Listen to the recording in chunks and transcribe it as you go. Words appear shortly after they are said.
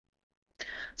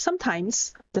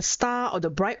Sometimes the star or the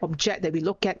bright object that we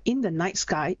look at in the night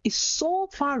sky is so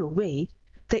far away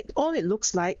that all it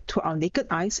looks like to our naked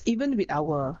eyes, even with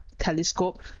our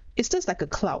telescope, is just like a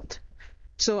cloud.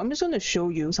 So I'm just going to show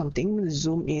you something. I'm going to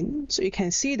zoom in so you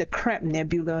can see the Crab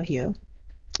Nebula here.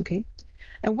 Okay,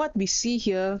 and what we see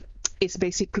here is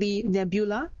basically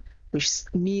nebula, which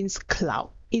means cloud,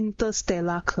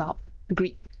 interstellar cloud,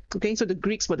 Greek. Okay, so the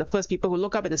Greeks were the first people who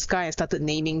looked up at the sky and started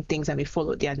naming things, and we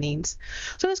followed their names.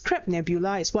 So this Crab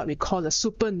Nebula is what we call a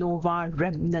supernova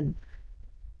remnant.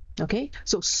 Okay,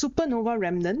 so supernova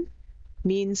remnant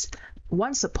means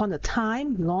once upon a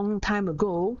time, long time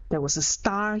ago, there was a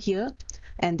star here,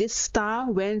 and this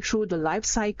star went through the life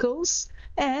cycles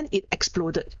and it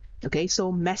exploded. Okay,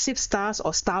 so massive stars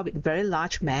or stars with very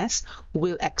large mass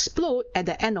will explode at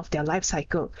the end of their life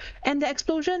cycle, and the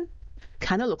explosion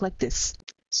kind of look like this.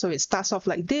 So it starts off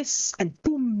like this and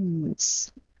boom.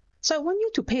 So I want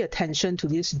you to pay attention to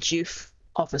this GIF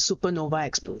of a supernova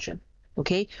explosion.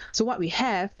 Okay, so what we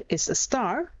have is a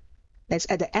star that's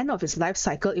at the end of its life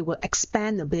cycle. It will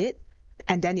expand a bit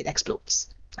and then it explodes.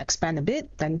 Expand a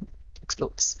bit, then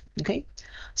explodes. Okay,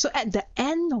 so at the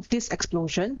end of this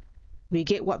explosion, we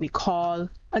get what we call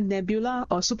a nebula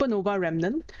or supernova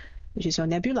remnant, which is your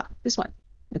nebula, this one.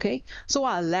 Okay, so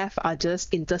what are left are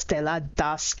just interstellar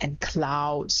dust and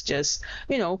clouds, just,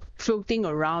 you know, floating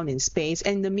around in space.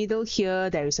 And in the middle here,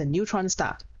 there is a neutron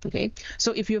star. Okay,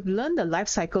 so if you've learned the life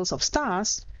cycles of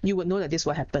stars, you would know that this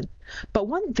will happen. But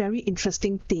one very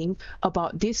interesting thing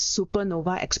about this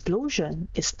supernova explosion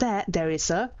is that there is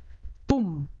a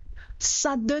boom,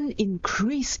 sudden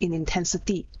increase in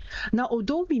intensity. Now,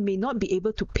 although we may not be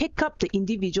able to pick up the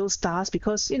individual stars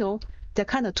because, you know, they're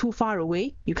kind of too far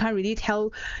away. You can't really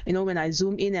tell, you know, when I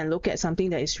zoom in and look at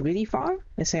something that is really far.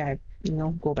 Let's say I, you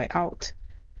know, go back out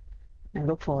and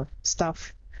look for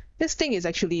stuff. This thing is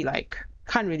actually like,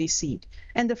 can't really see.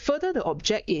 And the further the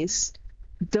object is,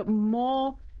 the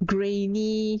more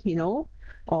grainy, you know,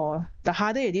 or the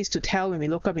harder it is to tell when we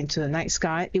look up into the night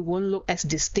sky. It won't look as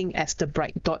distinct as the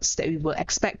bright dots that we will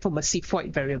expect from a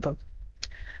Cepheid variable.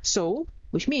 So,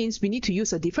 which means we need to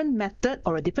use a different method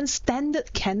or a different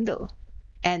standard candle.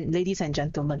 And ladies and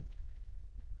gentlemen,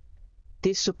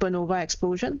 this supernova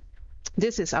explosion,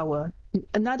 this is our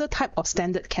another type of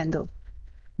standard candle.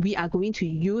 We are going to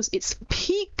use its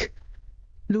peak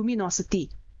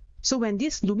luminosity. So when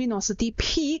this luminosity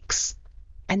peaks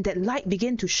and that light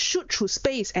begins to shoot through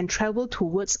space and travel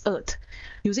towards Earth,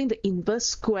 using the inverse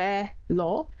square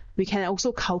law, we can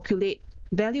also calculate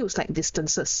values like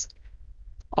distances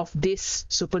of this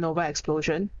supernova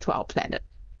explosion to our planet.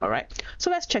 All right,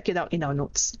 so let's check it out in our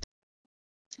notes.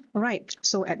 All right,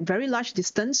 so at very large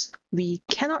distance, we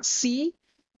cannot see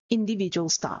individual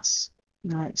stars.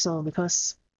 All right, so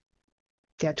because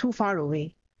they are too far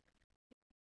away.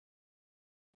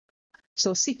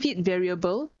 So Cepheid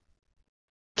variable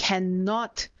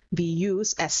cannot be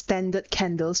used as standard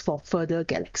candles for further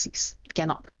galaxies.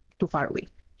 Cannot, too far away.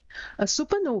 A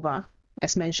supernova,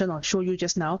 as mentioned or show you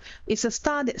just now, is a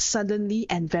star that suddenly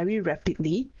and very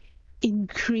rapidly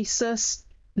increases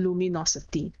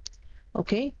luminosity.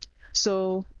 Okay,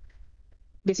 so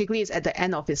basically it's at the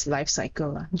end of its life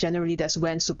cycle. Generally, that's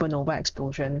when supernova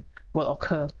explosion will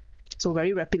occur. So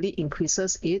very rapidly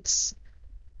increases its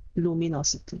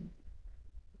luminosity.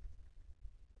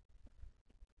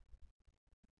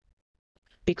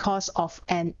 Because of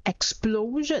an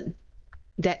explosion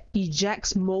that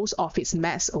ejects most of its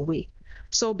mass away.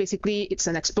 So basically, it's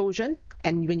an explosion,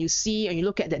 and when you see and you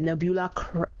look at that nebula,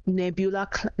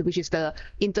 which is the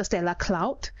interstellar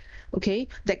cloud, okay,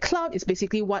 that cloud is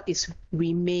basically what is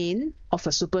remain of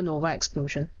a supernova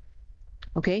explosion.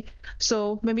 Okay,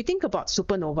 so when we think about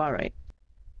supernova, right,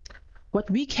 what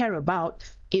we care about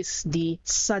is the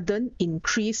sudden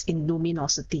increase in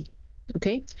luminosity.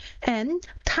 Okay, and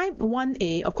type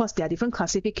 1a, of course, there are different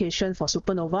classifications for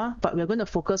supernova, but we're going to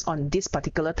focus on this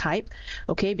particular type,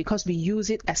 okay, because we use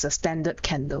it as a standard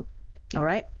candle. All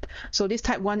right, so this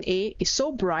type 1a is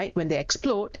so bright when they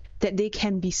explode that they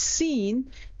can be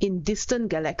seen in distant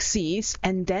galaxies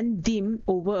and then dim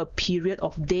over a period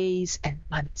of days and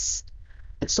months.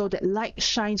 So that light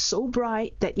shines so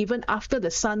bright that even after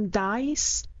the sun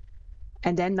dies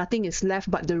and then nothing is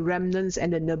left but the remnants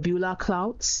and the nebula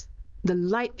clouds, the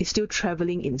light is still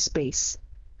traveling in space.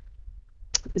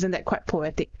 Isn't that quite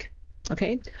poetic?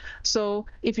 Okay, so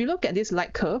if you look at this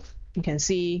light curve, you can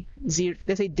see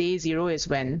let's say day 0 is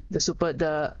when the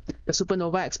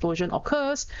supernova explosion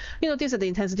occurs. You notice that the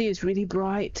intensity is really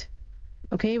bright.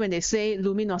 Okay, when they say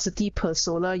luminosity per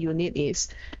solar unit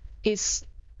is,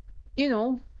 you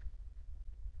know,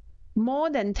 more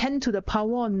than 10 to the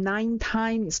power of 9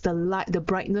 times the light, the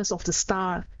brightness of the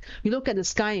star. You look at the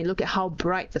sky and look at how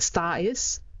bright the star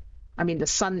is. I mean, the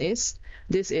sun is.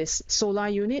 This is solar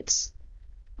units.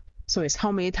 So it's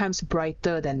how many times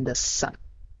brighter than the sun.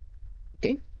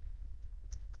 Okay.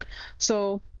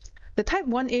 So the type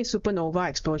 1a supernova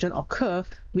explosion occur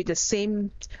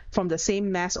from the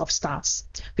same mass of stars.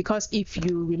 Because if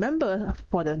you remember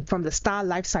from the star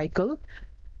life cycle,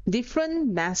 different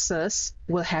masses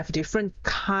will have different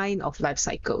kind of life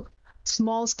cycle.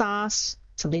 Small stars,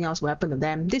 something else will happen to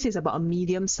them. This is about a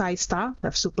medium-sized star, we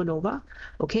have supernova,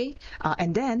 okay?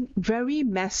 And then very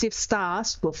massive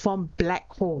stars will form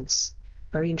black holes.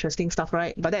 Very interesting stuff,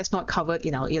 right? But that's not covered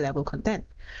in our A-level content.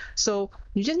 So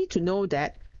you just need to know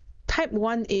that type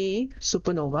 1a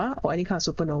supernova, or any kind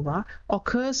of supernova,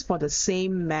 occurs for the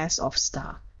same mass of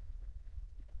star,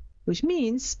 which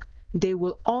means they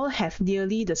will all have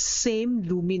nearly the same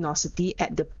luminosity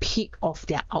at the peak of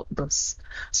their outbursts.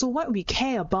 So what we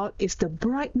care about is the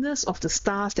brightness of the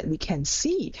stars that we can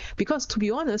see, because to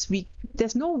be honest,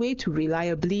 there's no way to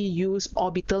reliably use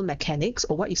orbital mechanics,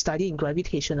 or what you study in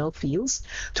gravitational fields,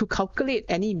 to calculate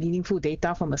any meaningful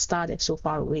data from a star that's so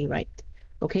far away, right?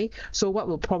 Okay, so what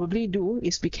we'll probably do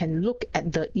is we can look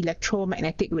at the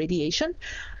electromagnetic radiation,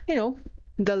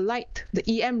 the light,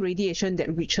 the EM radiation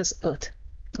that reaches Earth.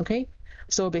 Okay,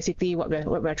 so basically what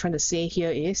we're trying to say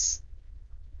here is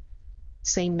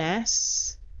same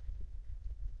mass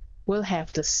will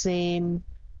have the same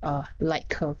light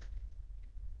curve,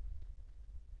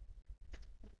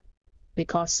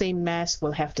 because same mass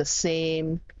will have the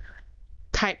same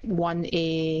type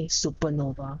 1a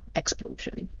supernova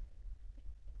explosion.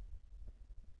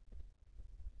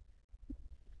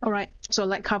 All right, so the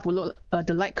light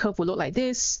curve will look like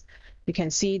this. You can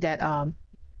see that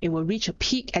it will reach a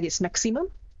peak at its maximum.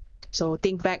 So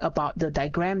think back about the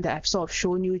diagram that I've sort of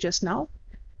shown you just now.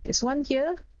 This one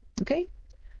here, okay?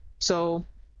 So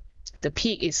the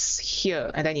peak is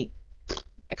here and then it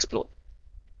explodes.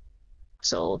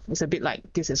 So it's a bit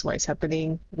like this is what is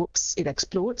happening. Whoops, it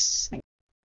explodes.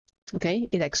 Okay,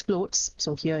 it explodes.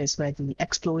 So here is where the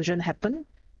explosion happened.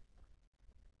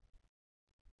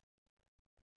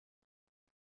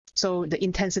 So the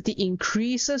intensity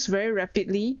increases very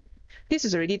rapidly. This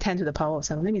is already 10 to the power of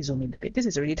 7. Let me zoom in a bit. This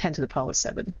is already 10 to the power of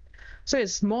 7. So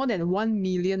it's more than 1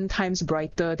 million times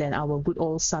brighter than our good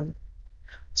old sun.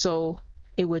 So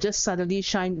it will just suddenly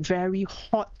shine very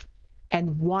hot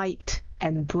and white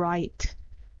and bright,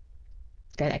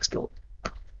 then explode.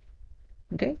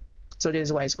 Okay? So this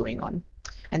is what is going on.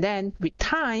 And then with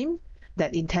time,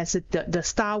 that intensity, the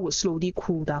star will slowly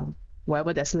cool down,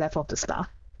 wherever that's left of the star.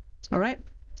 All right?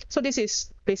 So this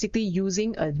is basically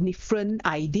using a different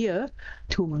idea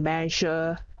to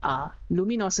measure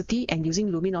luminosity and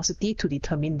using luminosity to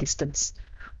determine distance.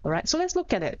 All right, so let's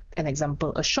look at an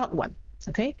example, a short one.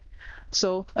 Okay,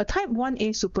 so a type 1a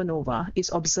supernova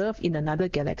is observed in another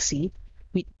galaxy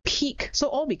with peak. So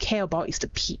all we care about is the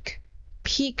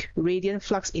peak radiant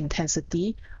flux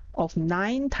intensity of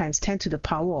 9 times 10 to the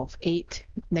power of 8,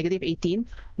 negative 18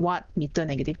 watt meter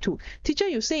negative 2. Teacher,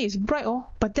 you say it's bright,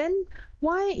 but then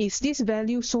why is this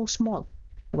value so small?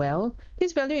 Well,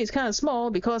 this value is kind of small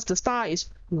because the star is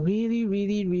really,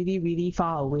 really, really, really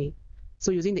far away.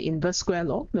 So using the inverse square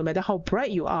law, no matter how bright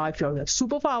you are, if you're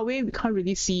super far away, we can't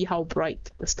really see how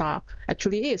bright the star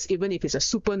actually is, even if it's a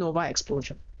supernova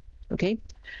explosion. Okay?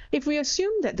 If we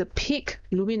assume that the peak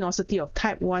luminosity of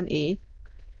type 1a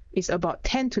is about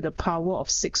 10 to the power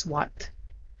of 6 watt,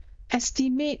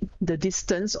 estimate the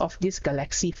distance of this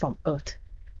galaxy from Earth.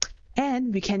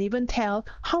 And we can even tell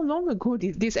how long ago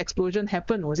did this explosion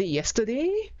happen. Was it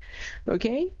yesterday?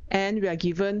 Okay, and we are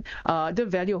given the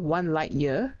value of 1 light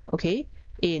year, okay,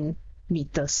 in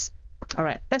meters. All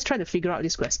right, let's try to figure out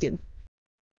this question.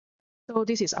 So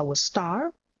this is our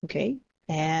star, okay,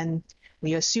 and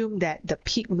we assume that the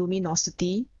peak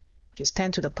luminosity, which is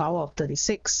 10 to the power of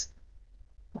 36,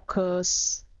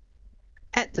 occurs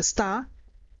at the star.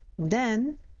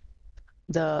 Then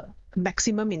the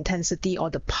maximum intensity, or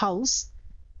the pulse,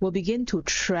 will begin to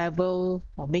travel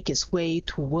or make its way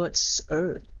towards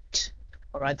Earth,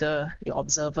 or rather the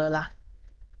observer lah.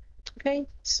 Okay,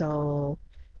 so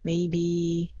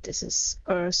maybe this is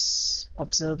Earth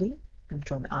observing. I'm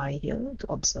drawing an eye here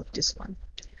to observe this one.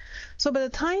 So by the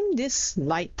time this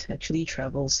light actually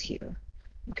travels here,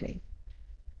 okay,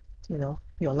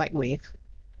 your light wave,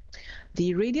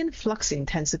 the radiant flux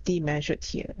intensity measured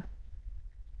here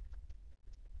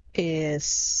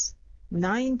is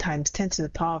 9 times 10 to the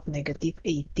power of negative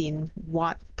 18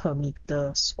 watt per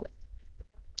meter squared.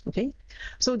 Okay,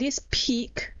 so this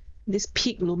peak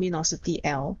luminosity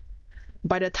L,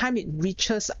 by the time it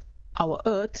reaches our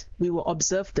Earth, we will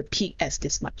observe the peak as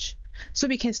this much. So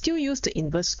we can still use the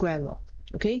inverse square law,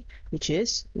 okay, which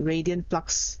is radiant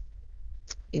flux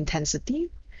intensity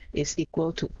is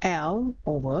equal to L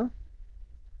over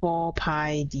 4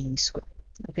 pi d squared,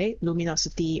 okay,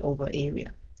 luminosity over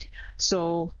area.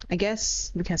 So I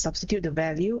guess we can substitute the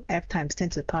value. F times 10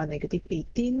 to the power negative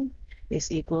 18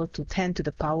 is equal to 10 to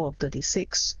the power of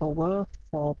 36 over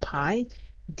 4 pi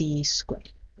d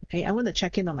squared. Okay, I'm going to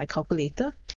check in on my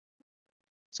calculator.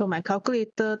 So my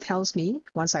calculator tells me,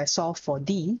 once I solve for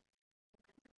d,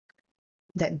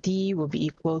 that d will be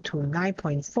equal to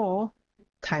 9.4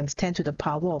 times 10 to the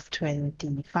power of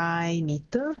 25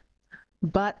 meter.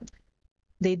 But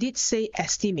they did say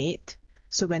estimate.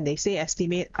 So when they say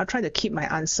estimate, I'll try to keep my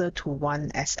answer to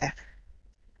 1 SF.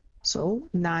 So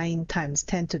 9 times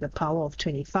 10 to the power of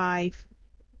 25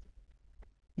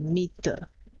 meter,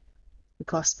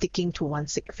 because sticking to 1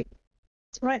 sig figs.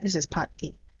 Right, this is part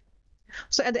A.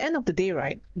 So at the end of the day,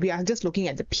 right, we are just looking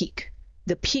at the peak.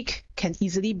 The peak can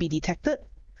easily be detected.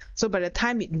 So by the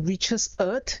time it reaches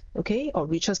Earth, okay, or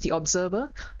reaches the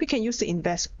observer, we can use the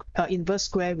inverse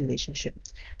square relationship,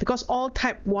 because all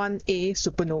type 1a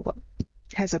supernova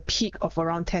has a peak of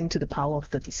around 10 to the power of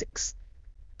 36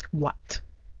 watt.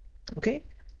 Okay,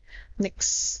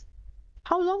 next,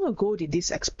 how long ago did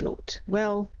this explode?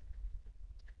 Well,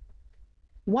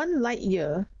 1 light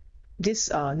year, this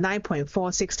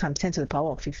 9.46 times 10 to the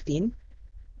power of 15,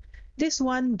 this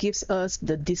one gives us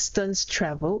the distance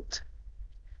traveled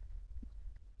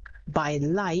by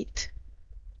light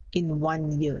in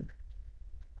 1 year,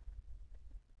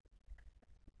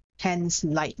 hence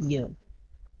light year.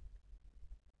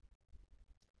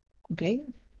 Okay,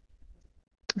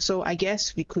 so I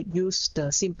guess we could use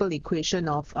the simple equation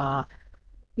of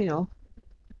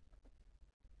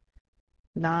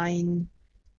 9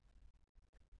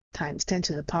 times 10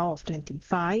 to the power of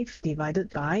 25 divided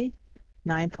by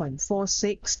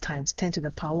 9.46 times 10 to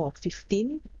the power of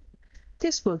 15.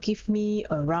 This will give me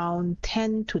around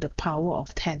 10 to the power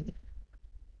of 10,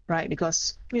 right?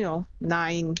 Because,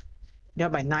 9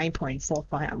 divided by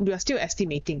 9.45. We are still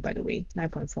estimating, by the way,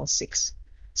 9.46.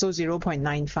 So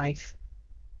 0.95.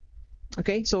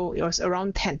 Okay, so it was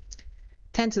around 10.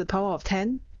 10 to the power of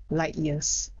 10 light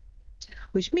years,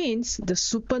 which means the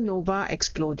supernova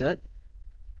exploded,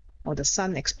 or the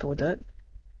sun exploded,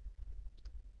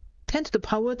 10 to the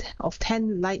power of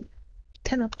 10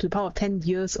 10 up to the power of 10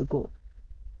 years ago.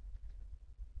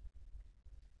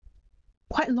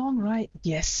 Quite long, right?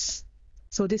 Yes.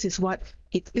 So this is what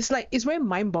it's like. It's very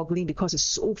mind-boggling because it's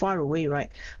so far away, right?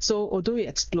 So although it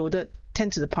exploded 10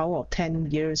 to the power of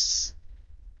 10 years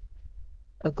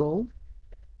ago,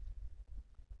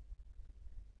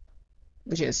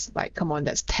 which is like, come on,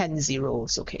 that's 10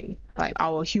 zeros, okay? Like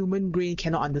our human brain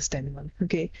cannot understand one,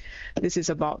 okay? This is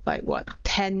about like what,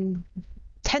 10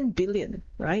 billion,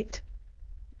 right?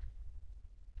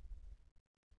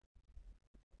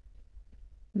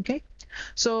 Okay,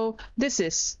 so this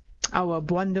is our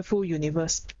wonderful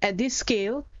universe. At this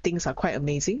scale, things are quite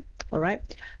amazing, all right?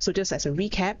 So just as a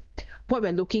recap, what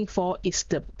we're looking for is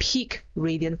the peak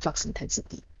radiant flux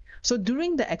intensity. So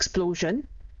during the explosion,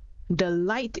 the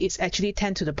light is actually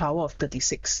 10 to the power of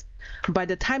 36. By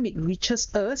the time it reaches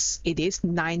Earth, it is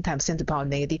 9 times 10 to the power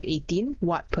negative 18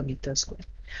 watt per meter squared.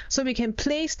 So we can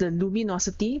place the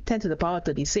luminosity 10 to the power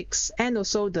 36 and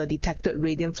also the detected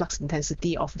radiant flux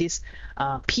intensity of this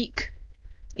peak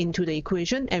into the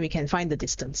equation, and we can find the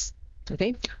distance.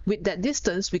 Okay, with that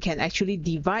distance, we can actually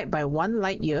divide by 1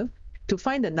 light year to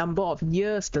find the number of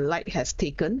years the light has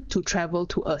taken to travel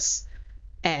to us.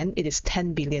 And it is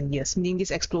 10 billion years, meaning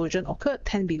this explosion occurred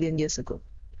 10 billion years ago.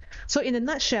 So in a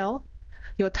nutshell,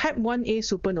 your type 1a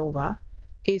supernova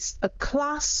is a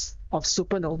class of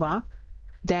supernova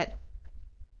that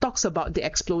talks about the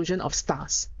explosion of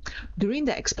stars. During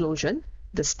the explosion,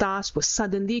 the stars will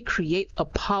suddenly create a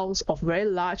pulse of very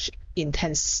large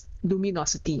intense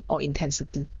luminosity or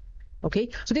intensity. Okay,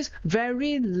 so this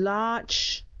very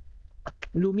large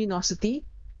luminosity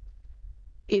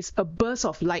is a burst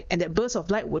of light, and that burst of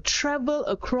light will travel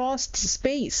across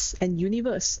space and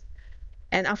universe.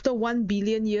 And after 1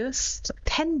 billion years, so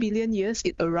 10 billion years,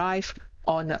 it arrived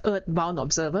on an Earth-bound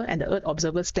observer, and the Earth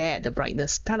observer stare at the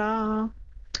brightness. Ta-da!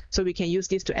 So we can use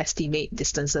this to estimate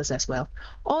distances as well.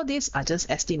 All these are just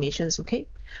estimations, okay?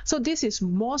 So this is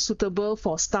more suitable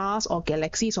for stars or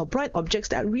galaxies or bright objects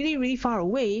that are really, really far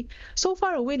away, so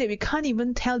far away that we can't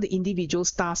even tell the individual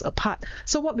stars apart.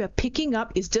 So what we are picking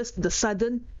up is just the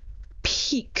sudden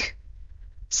peak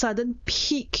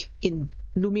in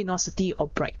luminosity or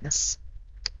brightness.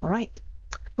 All right.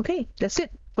 Okay, that's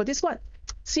it for this one.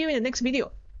 See you in the next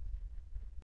video.